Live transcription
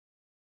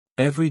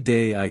Every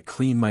day I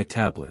clean my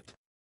tablet.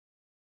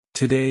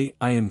 Today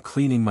I am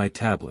cleaning my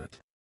tablet.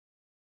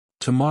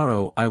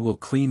 Tomorrow I will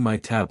clean my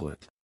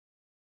tablet.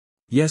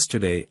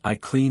 Yesterday I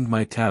cleaned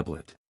my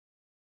tablet.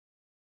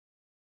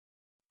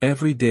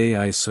 Every day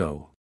I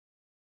sew.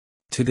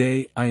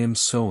 Today I am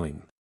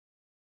sewing.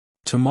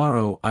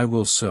 Tomorrow I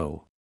will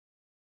sew.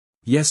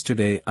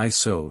 Yesterday I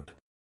sewed.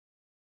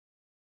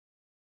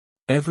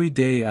 Every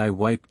day I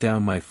wipe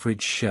down my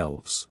fridge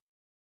shelves.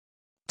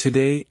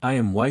 Today I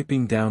am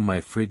wiping down my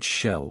fridge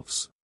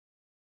shelves.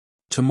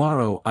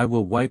 Tomorrow I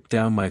will wipe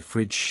down my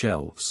fridge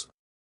shelves.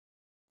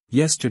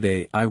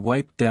 Yesterday I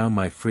wiped down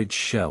my fridge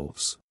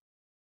shelves.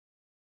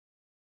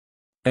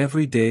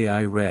 Every day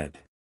I read.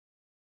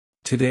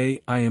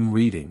 Today I am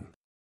reading.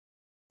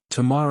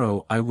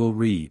 Tomorrow I will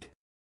read.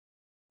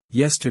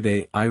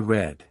 Yesterday I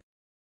read.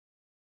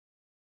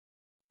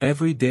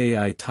 Every day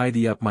I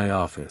tidy up my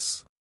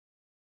office.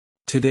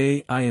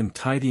 Today I am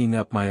tidying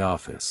up my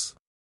office.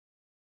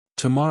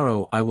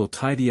 Tomorrow I will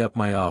tidy up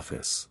my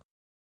office.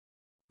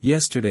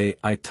 Yesterday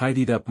I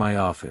tidied up my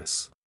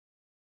office.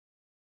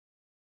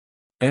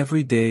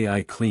 Every day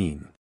I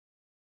clean.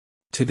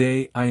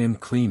 Today I am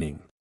cleaning.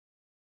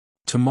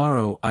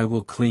 Tomorrow I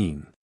will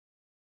clean.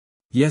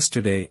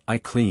 Yesterday I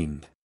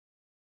cleaned.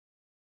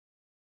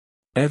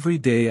 Every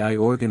day I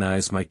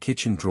organize my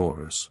kitchen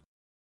drawers.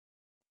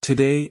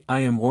 Today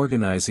I am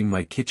organizing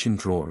my kitchen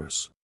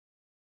drawers.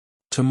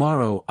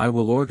 Tomorrow I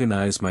will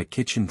organize my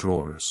kitchen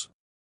drawers.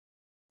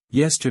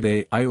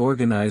 Yesterday I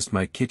organized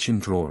my kitchen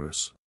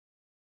drawers.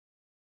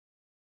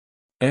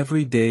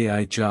 Every day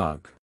I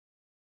jog.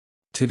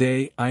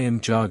 Today I am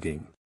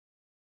jogging.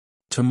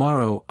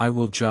 Tomorrow I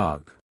will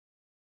jog.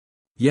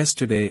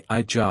 Yesterday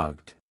I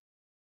jogged.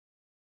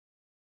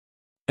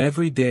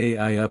 Every day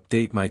I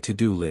update my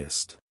to-do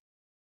list.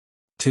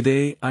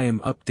 Today I am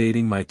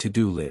updating my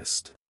to-do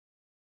list.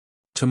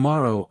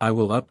 Tomorrow I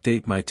will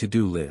update my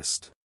to-do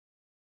list.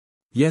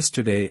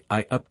 Yesterday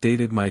I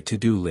updated my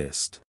to-do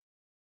list.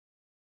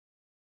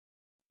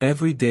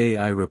 Every day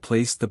I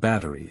replace the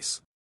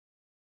batteries.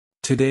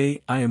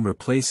 Today I am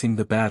replacing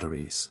the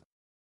batteries.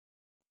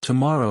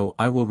 Tomorrow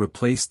I will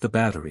replace the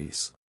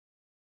batteries.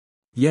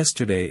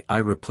 Yesterday I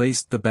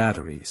replaced the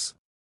batteries.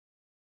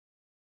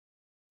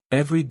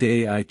 Every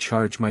day I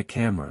charge my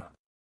camera.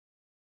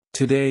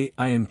 Today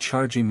I am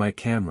charging my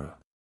camera.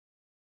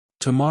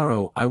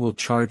 Tomorrow I will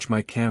charge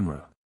my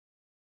camera.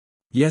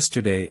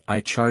 Yesterday I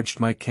charged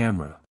my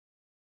camera.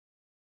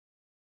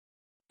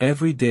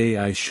 Every day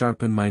I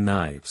sharpen my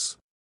knives.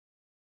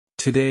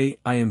 Today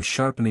I am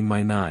sharpening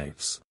my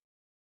knives.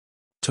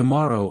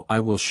 Tomorrow I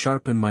will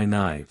sharpen my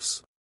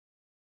knives.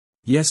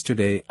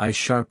 Yesterday I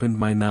sharpened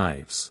my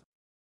knives.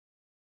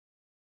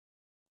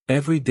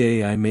 Every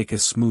day I make a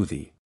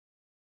smoothie.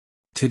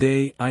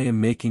 Today I am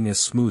making a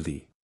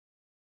smoothie.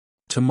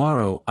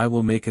 Tomorrow I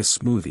will make a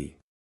smoothie.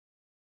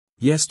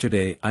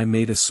 Yesterday I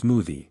made a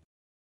smoothie.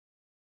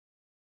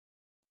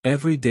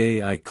 Every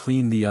day I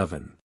clean the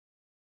oven.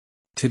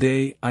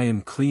 Today I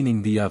am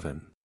cleaning the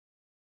oven.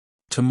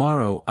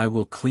 Tomorrow I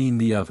will clean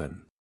the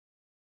oven.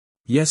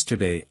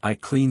 Yesterday I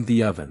cleaned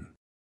the oven.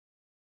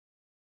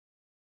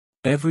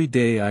 Every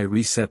day I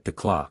reset the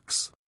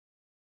clocks.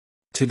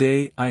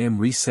 Today I am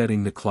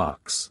resetting the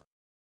clocks.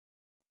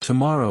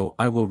 Tomorrow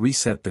I will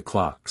reset the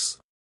clocks.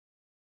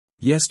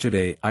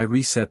 Yesterday I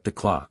reset the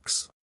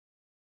clocks.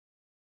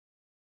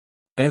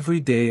 Every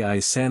day I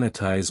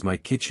sanitize my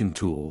kitchen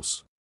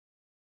tools.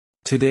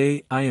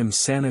 Today I am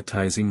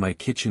sanitizing my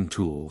kitchen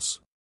tools.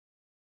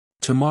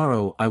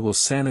 Tomorrow I will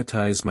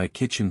sanitize my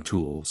kitchen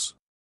tools.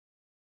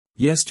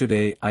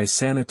 Yesterday I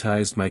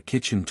sanitized my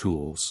kitchen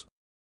tools.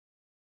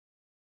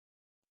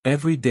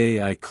 Every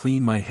day I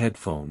clean my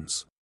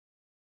headphones.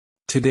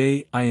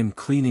 Today I am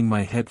cleaning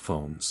my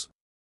headphones.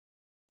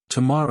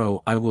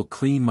 Tomorrow I will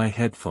clean my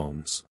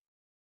headphones.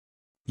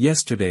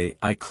 Yesterday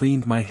I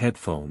cleaned my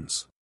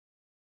headphones.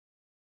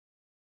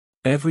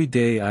 Every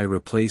day I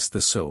replace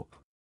the soap.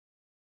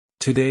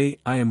 Today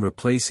I am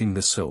replacing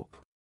the soap.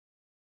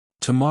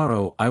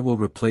 Tomorrow I will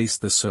replace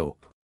the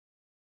soap.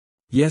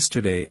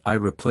 Yesterday I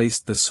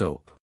replaced the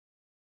soap.